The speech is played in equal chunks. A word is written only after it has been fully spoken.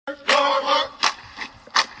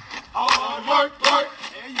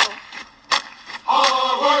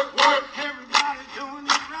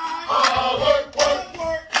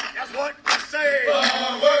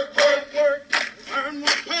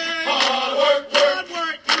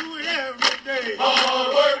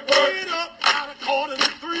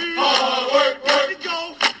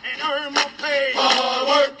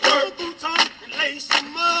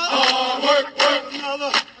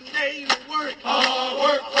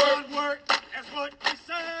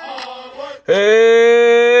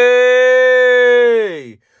Hey,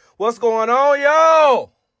 what's going on,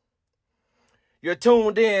 y'all? You're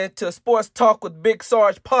tuned in to Sports Talk with Big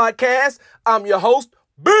Sarge podcast. I'm your host,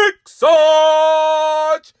 Big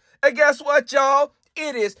Sarge. And guess what, y'all?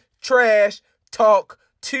 It is Trash Talk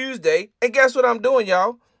Tuesday. And guess what I'm doing,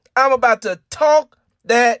 y'all? I'm about to talk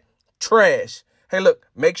that trash. Hey, look,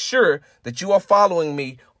 make sure that you are following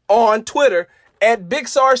me on Twitter at Big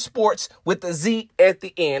Sarge Sports with the Z at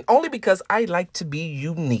the end, only because I like to be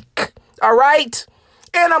unique. All right?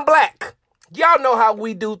 And I'm black. Y'all know how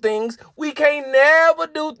we do things. We can't never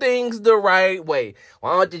do things the right way.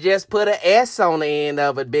 Why don't you just put an S on the end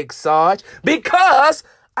of it, Big Sarge? Because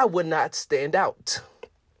I would not stand out.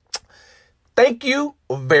 Thank you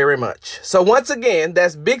very much. So once again,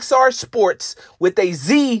 that's Big Sarge Sports with a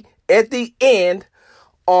Z at the end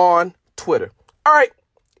on Twitter. All right.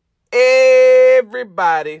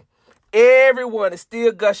 Everyone is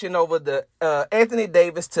still gushing over the Anthony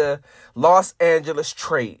Davis to Los Angeles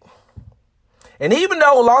trade. And even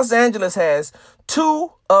though Los Angeles has 2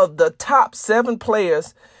 of the top 7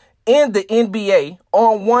 players in the NBA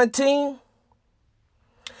on one team,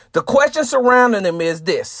 the question surrounding them is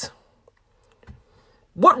this.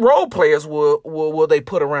 What role players will they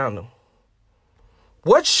put around them?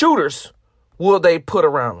 What shooters will they put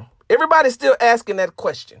around them? Everybody's still asking that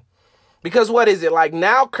question. Because what is it like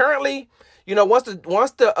now? Currently,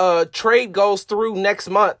 once the trade goes through next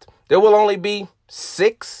month, there will only be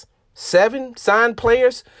 6, 7 signed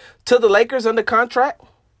players to the Lakers under contract.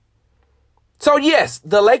 So yes,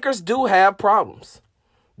 the Lakers do have problems.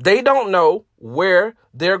 They don't know where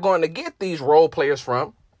they're going to get these role players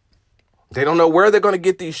from. They don't know where they're going to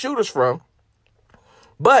get these shooters from.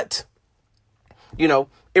 But,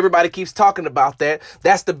 everybody keeps talking about that.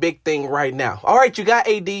 That's the big thing right now. All right, you got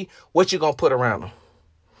AD. What you going to put around him?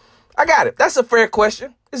 I got it. That's a fair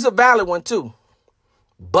question. It's a valid one, too.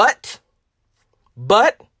 But,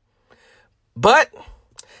 hey,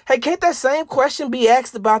 can't that same question be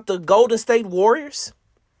asked about the Golden State Warriors?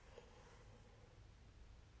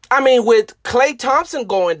 I mean, with Klay Thompson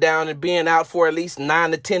going down and being out for at least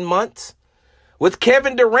 9 to 10 months, with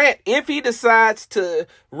Kevin Durant, if he decides to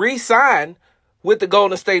re-sign with the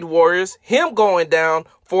Golden State Warriors, him going down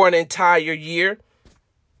for an entire year,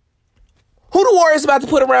 who the Warriors about to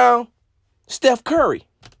put around Steph Curry?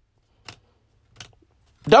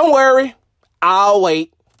 Don't worry, I'll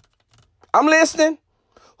wait. I'm listening.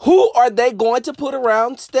 Who are they going to put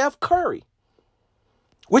around Steph Curry?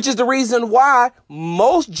 Which is the reason why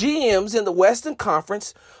most GMs in the Western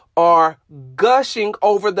Conference are gushing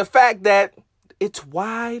over the fact that it's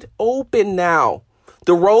wide open now.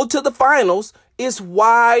 The road to the finals is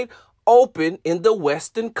wide open in the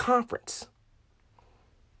Western Conference.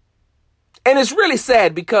 And it's really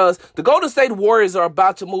sad because the Golden State Warriors are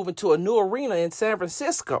about to move into a new arena in San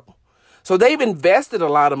Francisco. So they've invested a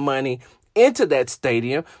lot of money into that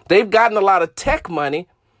stadium. They've gotten a lot of tech money,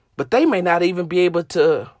 but they may not even be able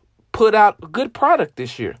to put out a good product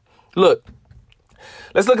this year. Look,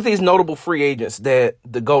 let's look at these notable free agents that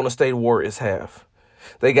the Golden State Warriors have.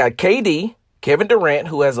 They got KD, Kevin Durant,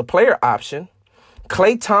 who has a player option.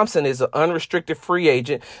 Klay Thompson is an unrestricted free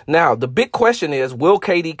agent. Now, the big question is, will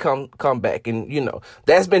KD come back? And,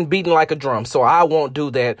 that's been beaten like a drum, so I won't do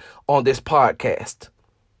that on this podcast.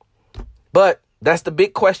 But that's the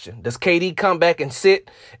big question. Does KD come back and sit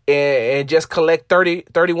and just collect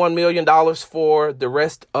 $31 million for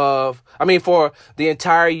for the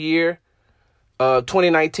entire year,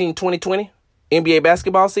 2019-2020 NBA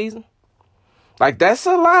basketball season? Like, that's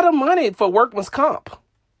a lot of money for workman's comp.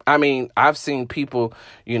 I mean, I've seen people,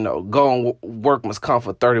 go on workman's comp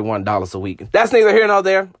for $31 a week. That's neither here nor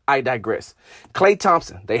there. I digress. Klay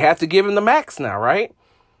Thompson, they have to give him the max now, right?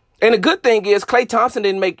 And the good thing is Klay Thompson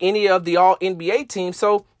didn't make any of the All-NBA teams,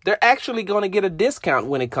 so they're actually going to get a discount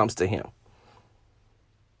when it comes to him.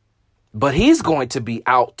 But he's going to be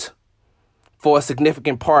out for a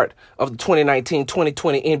significant part of the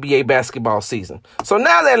 2019-2020 NBA basketball season. So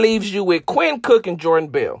now that leaves you with Quinn Cook and Jordan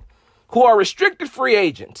Bell, who are restricted free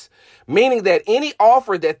agents, meaning that any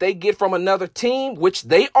offer that they get from another team, which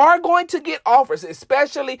they are going to get offers,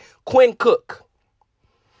 especially Quinn Cook,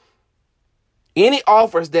 any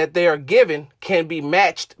offers that they are given can be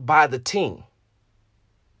matched by the team.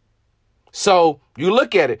 So you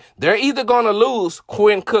look at it, they're either going to lose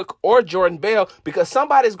Quinn Cook or Jordan Bell because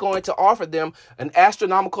somebody's going to offer them an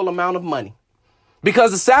astronomical amount of money.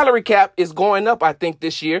 Because the salary cap is going up, I think,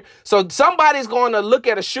 this year. So somebody's going to look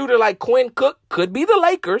at a shooter like Quinn Cook, could be the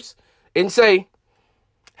Lakers, and say,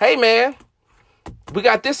 hey, man, we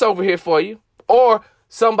got this over here for you. Or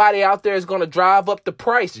somebody out there is going to drive up the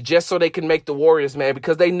price just so they can make the Warriors mad,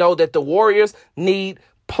 because they know that the Warriors need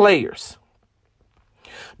players.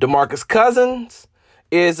 DeMarcus Cousins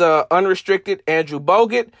is unrestricted. Andrew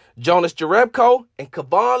Bogut, Jonas Jerebko, and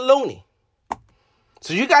Kevon Looney.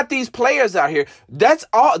 So you got these players out here. That's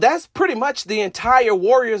all. That's pretty much the entire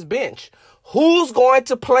Warriors bench. Who's going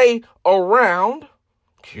to play around?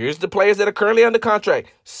 Here's the players that are currently under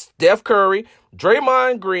contract: Steph Curry,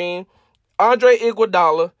 Draymond Green, Andre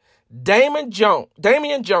Iguodala, Damian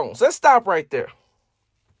Jones. Let's stop right there.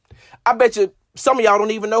 I bet you some of y'all don't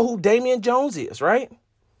even know who Damian Jones is, right?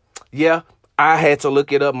 Yeah, I had to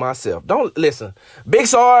look it up myself. Don't listen. Big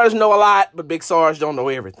Sarge know a lot, but Big Sarge don't know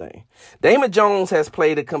everything. Damian Jones has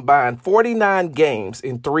played a combined 49 games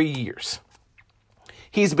in 3 years.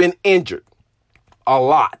 He's been injured a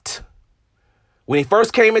lot. When he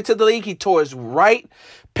first came into the league, he tore his right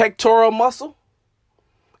pectoral muscle.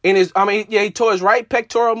 He tore his right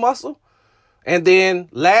pectoral muscle. And then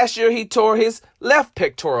last year, he tore his left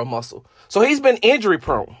pectoral muscle. So he's been injury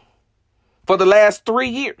prone for the last 3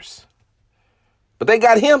 years. But they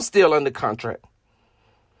got him still under contract.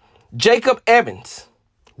 Jacob Evans,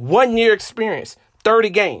 1 year experience, 30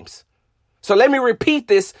 games. So let me repeat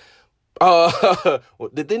this.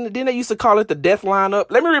 Didn't they used to call it the death lineup?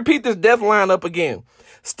 Let me repeat this death lineup again.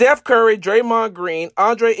 Steph Curry, Draymond Green,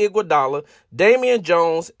 Andre Iguodala, Damian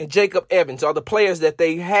Jones, and Jacob Evans are the players that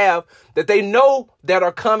they have, that they know that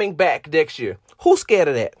are coming back next year. Who's scared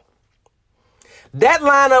of that? That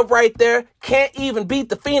lineup right there can't even beat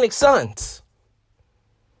the Phoenix Suns.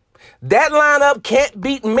 That lineup can't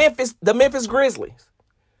beat the Memphis Grizzlies,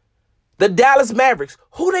 the Dallas Mavericks.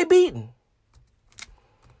 Who they beating?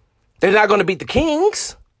 They're not going to beat the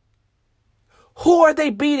Kings. Who are they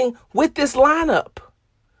beating with this lineup?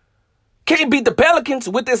 Can't beat the Pelicans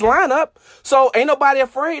with this lineup. So ain't nobody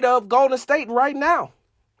afraid of Golden State right now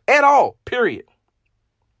at all, period.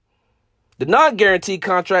 The non-guaranteed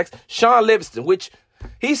contracts, Sean Livingston, which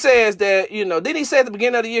he says that, then he said at the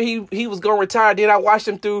beginning of the year he was going to retire. Then I watched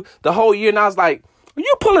him through the whole year, and I was like, are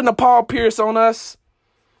you pulling the Paul Pierce on us?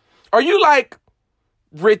 Are you like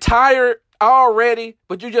retired already,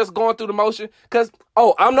 but you're just going through the motion? Because,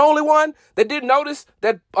 I'm the only one that didn't notice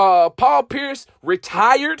that Paul Pierce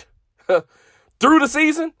retired through the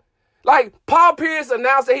season. Like, Paul Pierce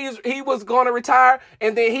announced that he was going to retire,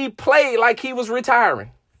 and then he played like he was retiring.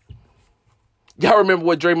 Y'all remember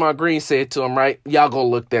what Draymond Green said to him, right? Y'all go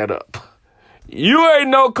look that up. You ain't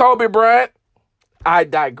no Kobe Bryant. I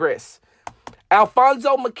digress.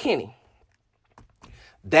 Alfonso McKinney.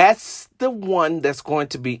 That's the one that's going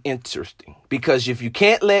to be interesting, because if you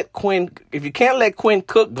can't let Quinn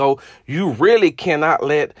Cook go, you really cannot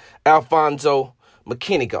let Alfonso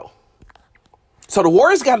McKinney go. So the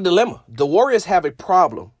Warriors got a dilemma. The Warriors have a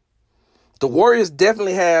problem. The Warriors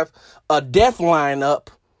definitely have a death lineup,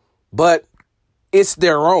 but it's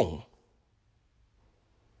their own.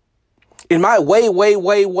 In my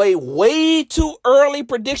way too early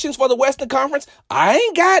predictions for the Western Conference, I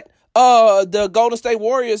ain't got the Golden State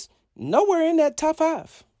Warriors nowhere in that top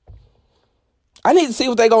 5. I need to see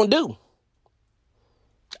what they're going to do.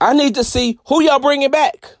 I need to see who y'all bringing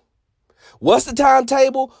back. What's the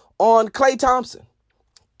timetable on Klay Thompson?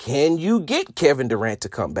 Can you get Kevin Durant to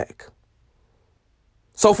come back?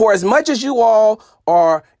 So for as much as you all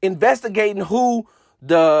are investigating who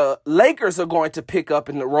the Lakers are going to pick up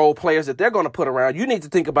in the role players that they're going to put around, you need to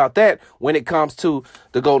think about that when it comes to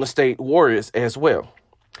the Golden State Warriors as well.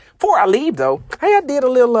 Before I leave, though, I did a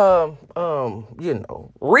little,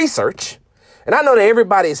 research. And I know that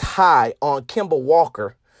everybody's high on Kemba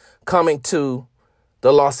Walker coming to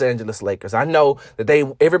the Los Angeles Lakers. I know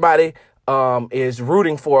that everybody is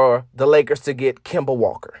rooting for the Lakers to get Kemba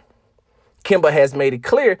Walker. Kemba has made it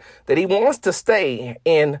clear that he wants to stay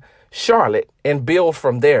in Charlotte and build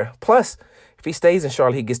from there. Plus, if he stays in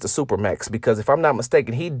Charlotte, he gets the Supermax, because if I'm not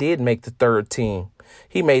mistaken, he did make the third team.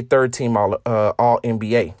 He made third team all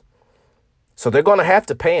NBA. So they're going to have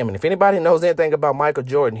to pay him. And if anybody knows anything about Michael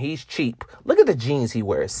Jordan, he's cheap. Look at the jeans he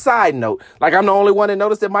wears. Side note, like I'm the only one that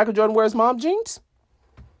noticed that Michael Jordan wears mom jeans.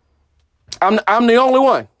 I'm the only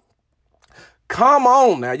one. Come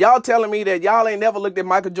on now. Y'all telling me that y'all ain't never looked at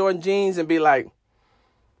Michael Jordan jeans and be like,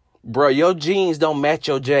 bro, your jeans don't match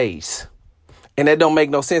your J's. And that don't make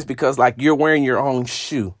no sense, because like you're wearing your own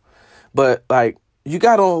shoe. But like you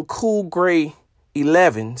got on cool gray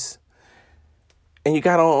 11s and you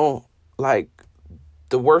got on like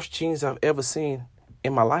the worst jeans I've ever seen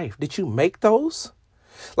in my life. Did you make those?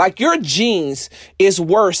 Like your jeans is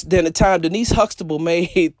worse than the time Denise Huxtable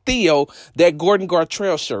made Theo that Gordon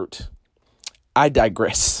Gartrell shirt. I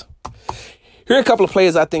digress. Here are a couple of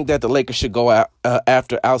players I think that the Lakers should go out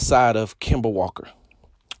after outside of Kemba Walker.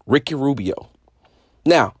 Ricky Rubio.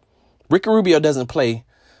 Now, Ricky Rubio doesn't play.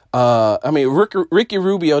 Ricky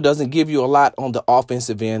Rubio doesn't give you a lot on the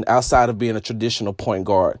offensive end outside of being a traditional point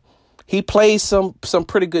guard. He plays some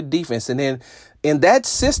pretty good defense. And then in that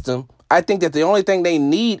system, I think that the only thing they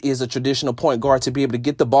need is a traditional point guard to be able to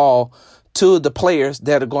get the ball to the players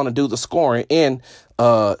that are going to do the scoring in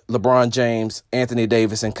LeBron James, Anthony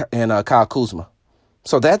Davis, and Kyle Kuzma.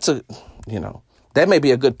 So that may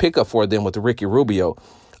be a good pickup for them with the Ricky Rubio.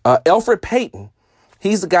 Elfrid Payton.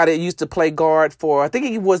 He's the guy that used to play guard for, I think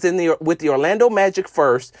he was with the Orlando Magic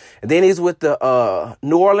first, and then he's with the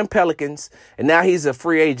New Orleans Pelicans, and now he's a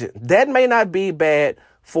free agent. That may not be bad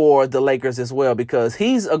for the Lakers as well, because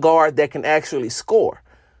he's a guard that can actually score.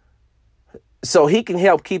 So he can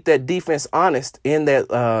help keep that defense honest in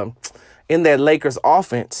that Lakers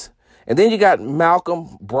offense. And then you got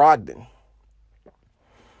Malcolm Brogdon.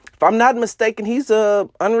 If I'm not mistaken, he's a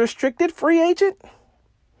unrestricted free agent.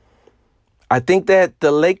 I think that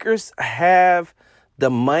the Lakers have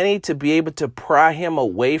the money to be able to pry him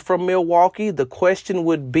away from Milwaukee. The question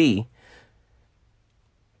would be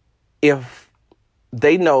if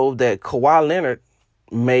they know that Kawhi Leonard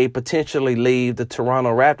may potentially leave the Toronto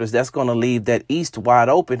Raptors. That's going to leave that East wide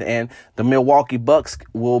open, and the Milwaukee Bucks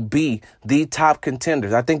will be the top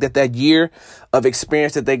contenders. I think that year of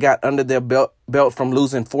experience that they got under their belt from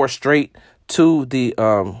losing four straight to the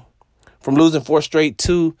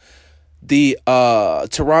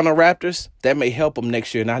Toronto Raptors, that may help them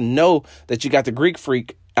next year. And I know that you got the Greek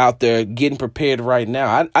Freak out there getting prepared right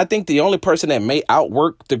now. I think the only person that may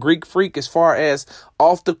outwork the Greek Freak as far as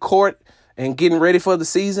off the court and getting ready for the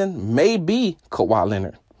season may be Kawhi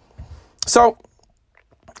Leonard. So,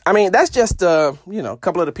 I mean, that's just, a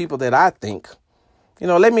couple of the people that I think.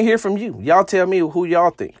 Let me hear from you. Y'all tell me who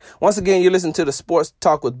y'all think. Once again, you listen to the Sports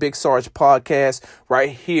Talk with Big Sarge podcast right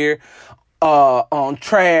here on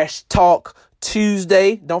Trash Talk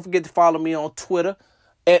Tuesday. Don't forget to follow me on Twitter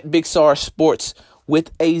at Big Sarge Sports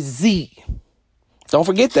with a Z. Don't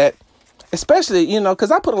forget that, especially,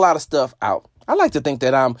 because I put a lot of stuff out. I like to think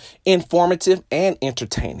that I'm informative and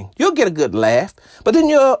entertaining. You'll get a good laugh, but then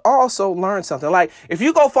you'll also learn something. Like if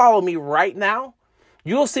you go follow me right now,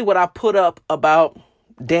 you'll see what I put up about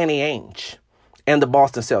Danny Ainge and the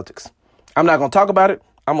Boston Celtics. I'm not going to talk about it.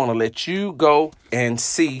 I'm going to let you go and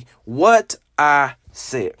see what I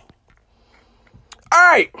said. All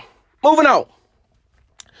right, moving on.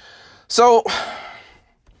 So,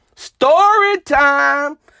 story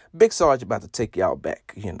time. Big Sarge about to take y'all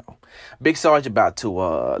back, Big Sarge about to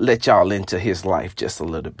let y'all into his life just a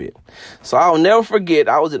little bit. So I'll never forget,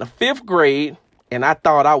 I was in the 5th grade, and I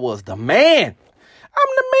thought I was the man. I'm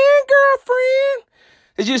the man, girlfriend.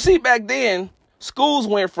 As you see, back then, schools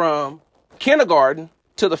went from kindergarten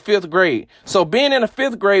to the 5th grade. So being in the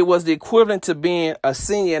 5th grade was the equivalent to being a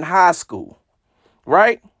senior in high school,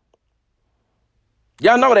 right?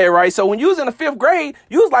 Y'all know that, right? So when you was in the 5th grade,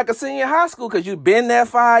 you was like a senior in high school because you've been there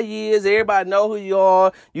 5 years. Everybody know who you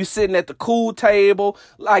are. You sitting at the cool table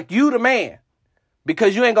like you the man,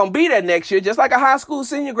 because you ain't going to be there next year. Just like a high school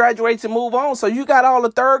senior graduates and move on. So you got all the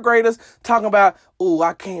 3rd graders talking about, ooh,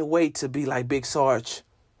 I can't wait to be like Big Sarge.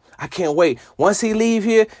 I can't wait. Once he leave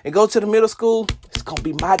here and go to the middle school, it's going to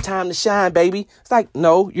be my time to shine, baby. It's like,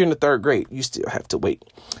 no, you're in the 3rd grade. You still have to wait.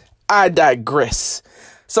 I digress.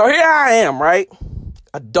 So here I am, right?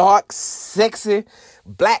 A dark, sexy,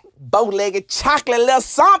 black, bow-legged, chocolate little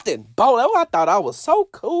something. I thought I was so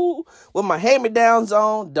cool with my hand-me-downs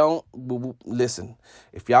on. Listen,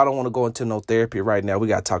 if y'all don't want to go into no therapy right now, we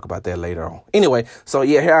got to talk about that later on. Anyway, so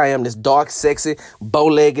yeah, here I am, this dark, sexy,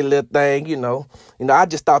 bow-legged little thing, I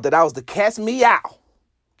just thought that I was the cat's meow.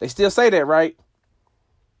 They still say that, right?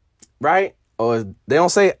 Right? Or they don't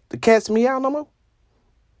say the cat's meow no more?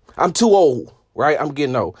 I'm too old. Right? I'm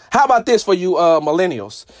getting old. How about this for you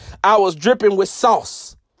millennials? I was dripping with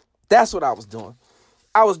sauce. That's what I was doing.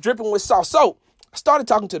 I was dripping with sauce. So I started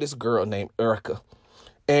talking to this girl named Erica.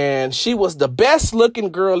 And she was the best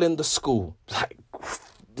looking girl in the school. Like,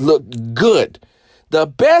 look good. The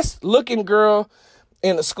best looking girl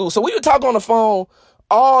in the school. So we would talk on the phone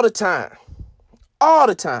all the time. All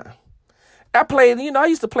the time. I played, I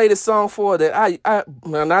used to play this song for her that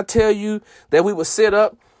when I tell you that we would sit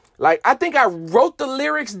up. Like, I think I wrote the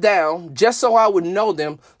lyrics down just so I would know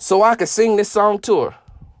them so I could sing this song to her.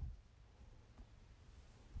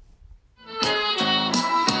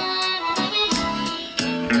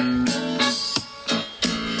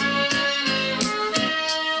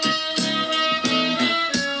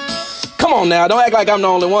 Come on now, don't act like I'm the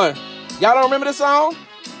only one. Y'all don't remember this song?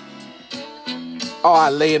 Oh,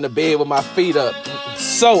 I lay in the bed with my feet up.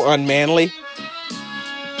 So unmanly.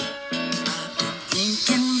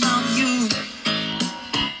 Thinking about you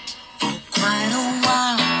for quite a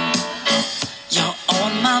while. You're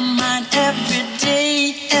on my mind every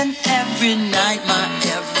day and every night. My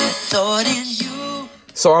every thought is you.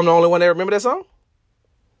 So I'm the only one that remember that song?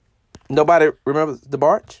 Nobody remembers the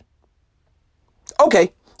barge?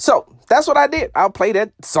 Okay, so that's what I did. I'll play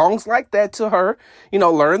that songs like that to her,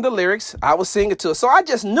 learn the lyrics. I was singing to her. So I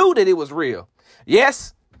just knew that it was real.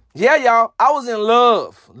 Yes. Yeah, y'all. I was in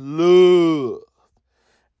love.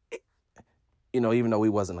 Even though we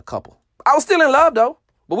wasn't a couple. I was still in love, though.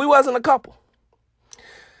 But we wasn't a couple.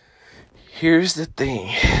 Here's the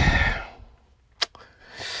thing.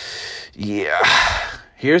 Yeah.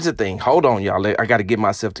 Here's the thing. Hold on, y'all. I got to get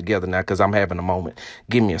myself together now because I'm having a moment.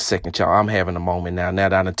 Give me a second, y'all. I'm having a moment now. Now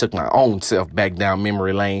that I done took my own self back down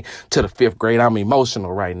memory lane to the 5th grade, I'm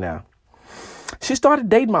emotional right now. She started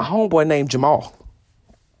dating my homeboy named Jamal.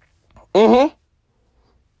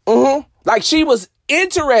 Like she was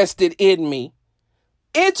interested in me.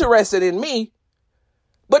 But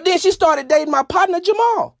then she started dating my partner,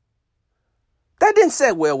 Jamal. That didn't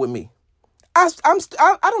sit well with me. I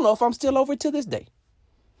don't know if I'm still over it to this day.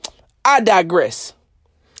 I digress.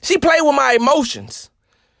 She played with my emotions.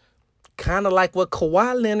 Kind of like what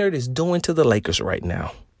Kawhi Leonard is doing to the Lakers right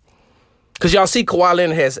now. Because y'all see Kawhi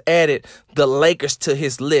Leonard has added the Lakers to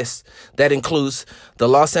his list. That includes the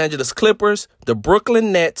Los Angeles Clippers, the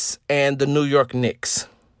Brooklyn Nets, and the New York Knicks.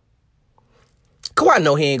 Kawhi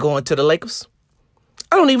know he ain't going to the Lakers.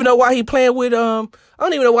 I don't even know why he playing with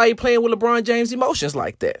LeBron James' emotions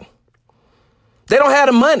like that. They don't have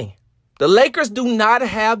the money. The Lakers do not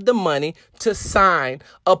have the money to sign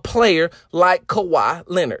a player like Kawhi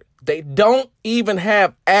Leonard. They don't even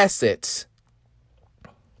have assets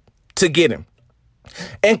to get him.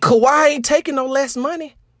 And Kawhi ain't taking no less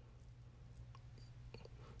money.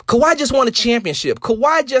 Kawhi just won a championship.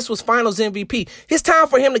 Kawhi just was finals MVP. It's time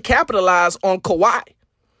for him to capitalize on Kawhi.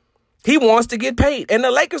 He wants to get paid, and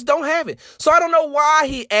the Lakers don't have it. So I don't know why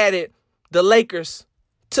he added the Lakers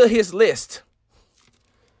to his list.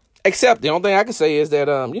 Except the only thing I can say is that,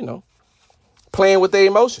 playing with their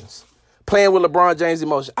emotions, playing with LeBron James'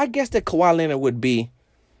 emotions. I guess that Kawhi Leonard would be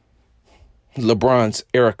LeBron's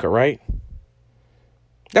Erica, right?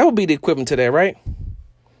 That would be the equivalent to that, right?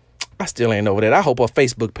 I still ain't over that. I hope our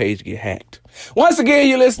Facebook page get hacked. Once again,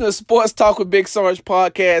 you listen to Sports Talk with Big Sarge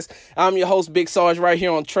podcast. I'm your host, Big Sarge, right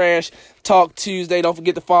here on Trash Talk Tuesday. Don't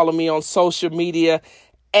forget to follow me on social media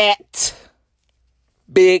at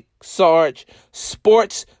Big Sarge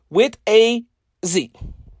Sports with a Z.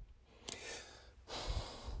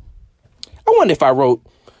 I wonder if I wrote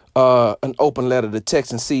an open letter to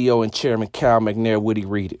Texans CEO and Chairman Cal McNair, would he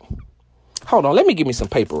read it? Hold on, let me give me some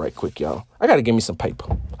paper right quick, y'all. I got to give me some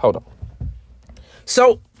paper. Hold on.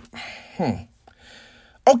 So,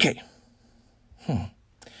 okay.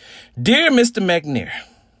 Dear Mr. McNair,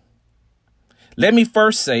 let me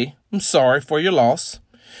first say I'm sorry for your loss.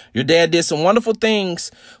 Your dad did some wonderful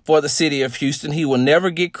things for the city of Houston he will never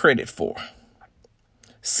get credit for.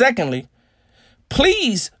 Secondly,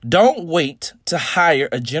 please don't wait to hire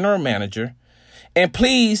a general manager, and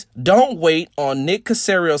please don't wait on Nick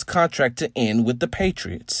Casario's contract to end with the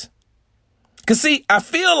Patriots. Because, see, I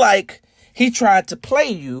feel like he tried to play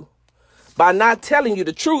you by not telling you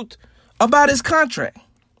the truth about his contract.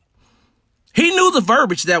 He knew the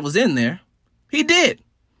verbiage that was in there. He did.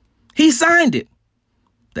 He signed it.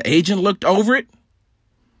 The agent looked over it.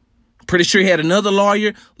 Pretty sure he had another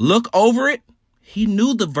lawyer look over it. He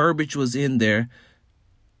knew the verbiage was in there,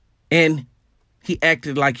 and he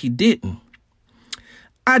acted like he didn't.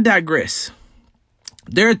 I digress.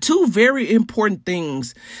 There are two very important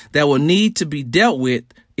things that will need to be dealt with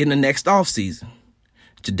in the next offseason.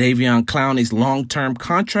 Jadeveon Clowney's long-term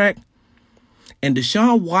contract and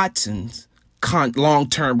Deshaun Watson's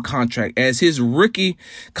long-term contract, as his rookie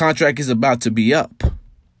contract is about to be up.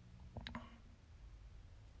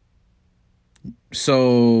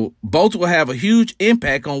 So both will have a huge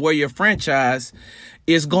impact on where your franchise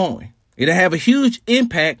is going. It'll have a huge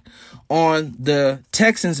impact on the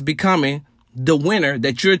Texans becoming the winner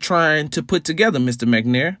that you're trying to put together, Mr.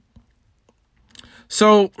 McNair.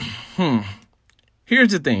 So,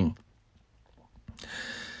 here's the thing.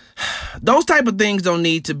 Those type of things don't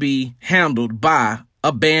need to be handled by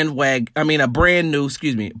a brand new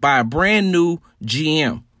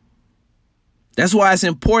GM. That's why it's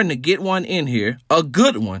important to get one in here, a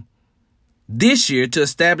good one, this year to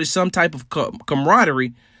establish some type of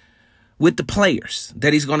camaraderie with the players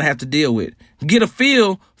that he's going to have to deal with. Get a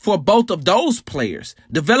feel for both of those players.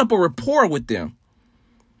 Develop a rapport with them.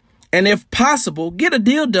 And if possible, get a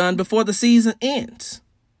deal done before the season ends.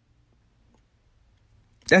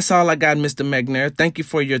 That's all I got, Mr. McNair. Thank you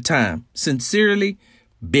for your time. Sincerely,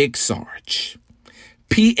 Big Sarge.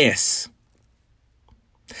 P.S.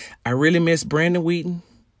 I really miss Brandon Wheaton,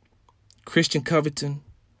 Christian Covington,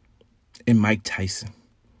 and Mike Tyson.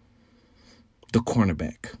 The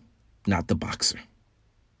cornerback, not the boxer.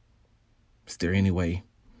 Is there any way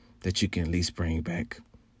that you can at least bring back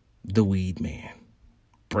the weed man,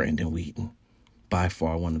 Brandon Wheaton? By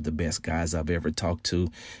far one of the best guys I've ever talked to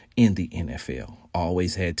in the NFL.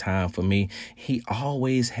 Always had time for me. He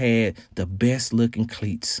always had the best looking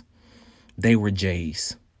cleats. They were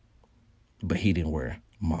J's, but he didn't wear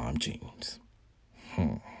mom jeans.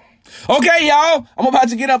 Okay, y'all, I'm about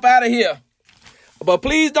to get up out of here. But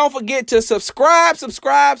please don't forget to subscribe,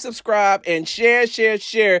 and share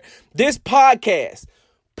this podcast.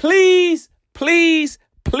 Please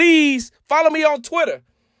follow me on Twitter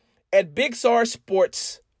at Big Sarge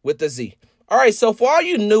Sports with a Z. All right, so for all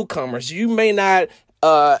you newcomers, you may not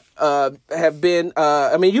you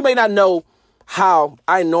may not know how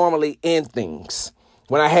I normally end things.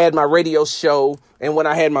 When I had my radio show and when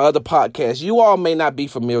I had my other podcast, you all may not be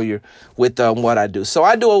familiar with what I do. So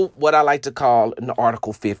I do what I like to call an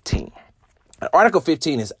Article 15. Article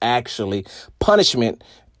 15 is actually punishment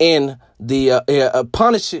in the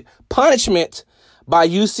punishment by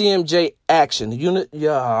UCMJ action.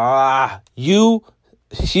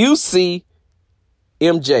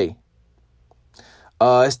 UCMJ.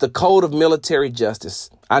 It's the Code of Military Justice.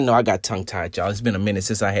 I know I got tongue-tied, y'all. It's been a minute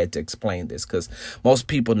since I had to explain this because most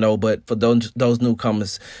people know, but for those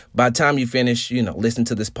newcomers, by the time you finish, listen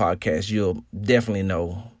to this podcast, you'll definitely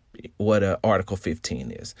know what Article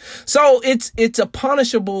 15 is. So it's a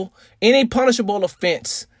any punishable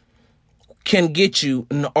offense can get you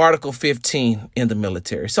in Article 15 in the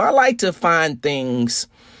military. So I like to find things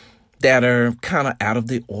that are kind of out of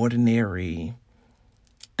the ordinary.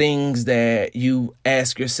 Things that you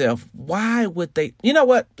ask yourself, why would they? You know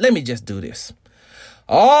what? Let me just do this.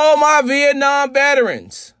 All my Vietnam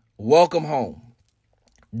veterans, welcome home.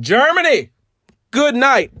 Germany, good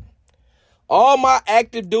night. All my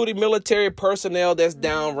active duty military personnel that's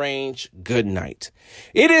downrange, good night.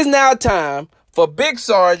 It is now time for Big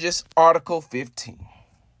Sarge's Article 15.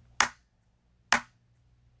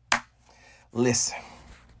 Listen,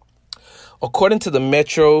 according to the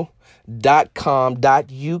metro.com.uk.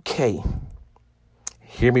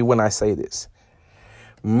 Hear me when I say this.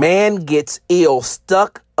 Man gets ill,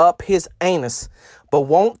 stuck up his anus, but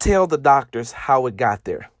won't tell the doctors how it got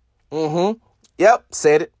there. Yep,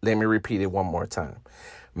 said it. Let me repeat it one more time.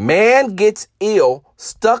 Man gets ill,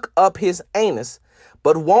 stuck up his anus,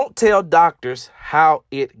 but won't tell doctors how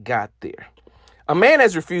it got there. A man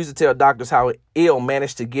has refused to tell doctors how ill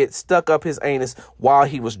managed to get stuck up his anus while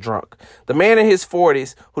he was drunk. The man in his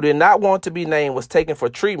 40s, who did not want to be named, was taken for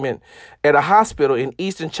treatment at a hospital in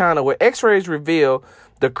eastern China where x-rays revealed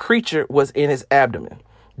the creature was in his abdomen.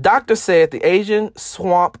 Doctors said the Asian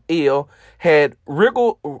swamp eel had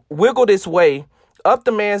wiggled its way up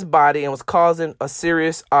the man's body and was causing a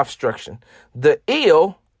serious obstruction. The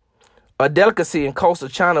eel, a delicacy in coastal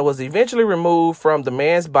China, was eventually removed from the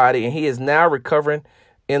man's body, and he is now recovering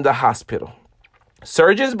in the hospital.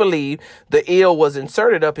 Surgeons believe the eel was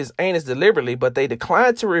inserted up his anus deliberately, but they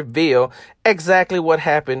declined to reveal exactly what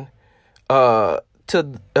happened to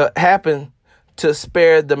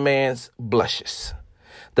spare the man's blushes.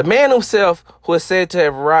 The man himself, who is said to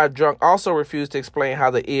have arrived drunk, also refused to explain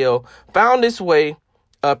how the eel found its way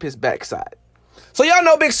up his backside. So y'all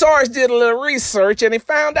know Big Sarge did a little research and he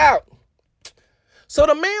found out. So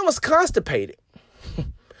the man was constipated.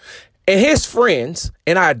 And his friends,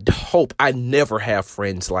 and I hope I never have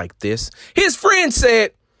friends like this, his friend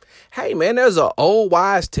said, hey, man, there's an old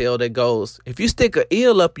wise tale that goes, if you stick an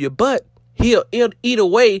eel up your butt, he'll eat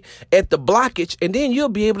away at the blockage, and then you'll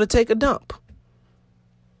be able to take a dump.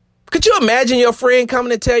 Could you imagine your friend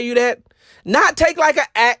coming to tell you that? Not take like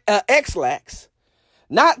a X-Lax,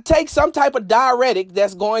 not take some type of diuretic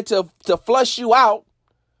that's going to flush you out,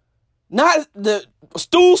 not the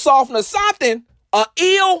stool softener, something, a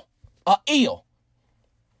eel.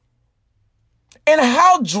 And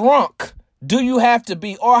how drunk do you have to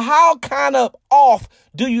be, or how kind of off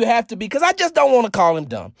do you have to be? Because I just don't want to call him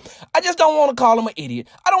dumb. I just don't want to call him an idiot.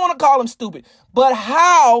 I don't want to call him stupid. But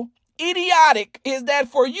how idiotic is that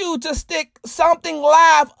for you to stick something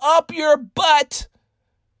live up your butt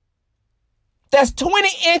that's 20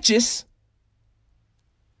 inches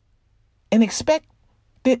and expect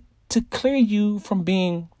it to clear you from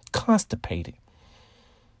being constipated?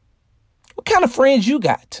 What kind of friends you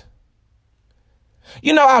got?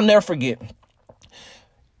 You know, I'll never forget.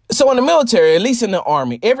 So in the military, at least in the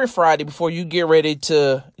Army, every Friday before you get ready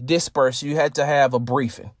to disperse, you had to have a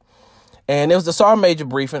briefing. And it was the Sergeant Major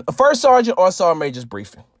briefing, a first sergeant or Sergeant Major's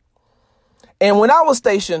briefing. And when I was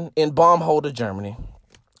stationed in Baumholder, Germany,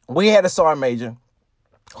 we had a Sergeant Major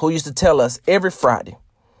who used to tell us every Friday,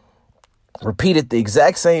 repeated the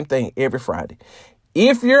exact same thing every Friday.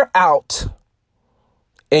 If you're out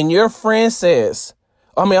and your friend says,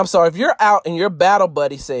 if you're out and your battle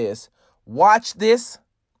buddy says, watch this,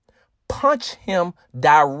 punch him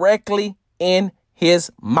directly in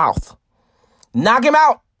his mouth. Knock him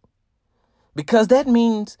out. Because that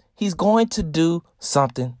means he's going to do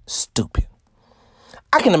something stupid.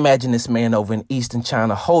 I can imagine this man over in Eastern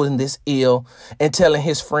China holding this eel and telling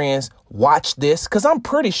his friends, watch this. Because I'm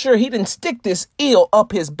pretty sure he didn't stick this eel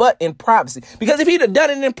up his butt in privacy. Because if he'd have done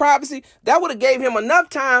it in privacy, that would have gave him enough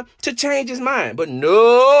time to change his mind. But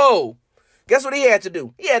no. Guess what he had to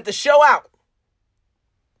do? He had to show out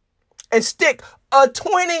and stick a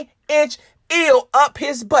 20-inch eel up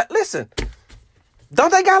his butt. Listen,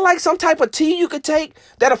 don't they got like some type of tea you could take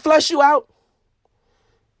that'll flush you out?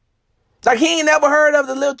 Like he ain't never heard of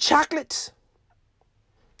the little chocolates.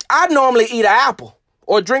 I normally eat an apple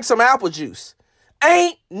or drink some apple juice.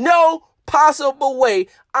 Ain't no possible way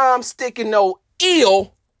I'm sticking no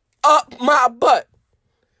eel up my butt.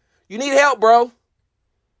 You need help, bro.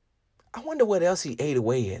 I wonder what else he ate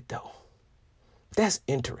away at, though. That's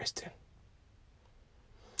interesting.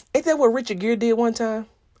 Ain't that what Richard Gere did one time?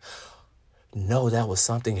 No, that was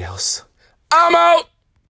something else. I'm out.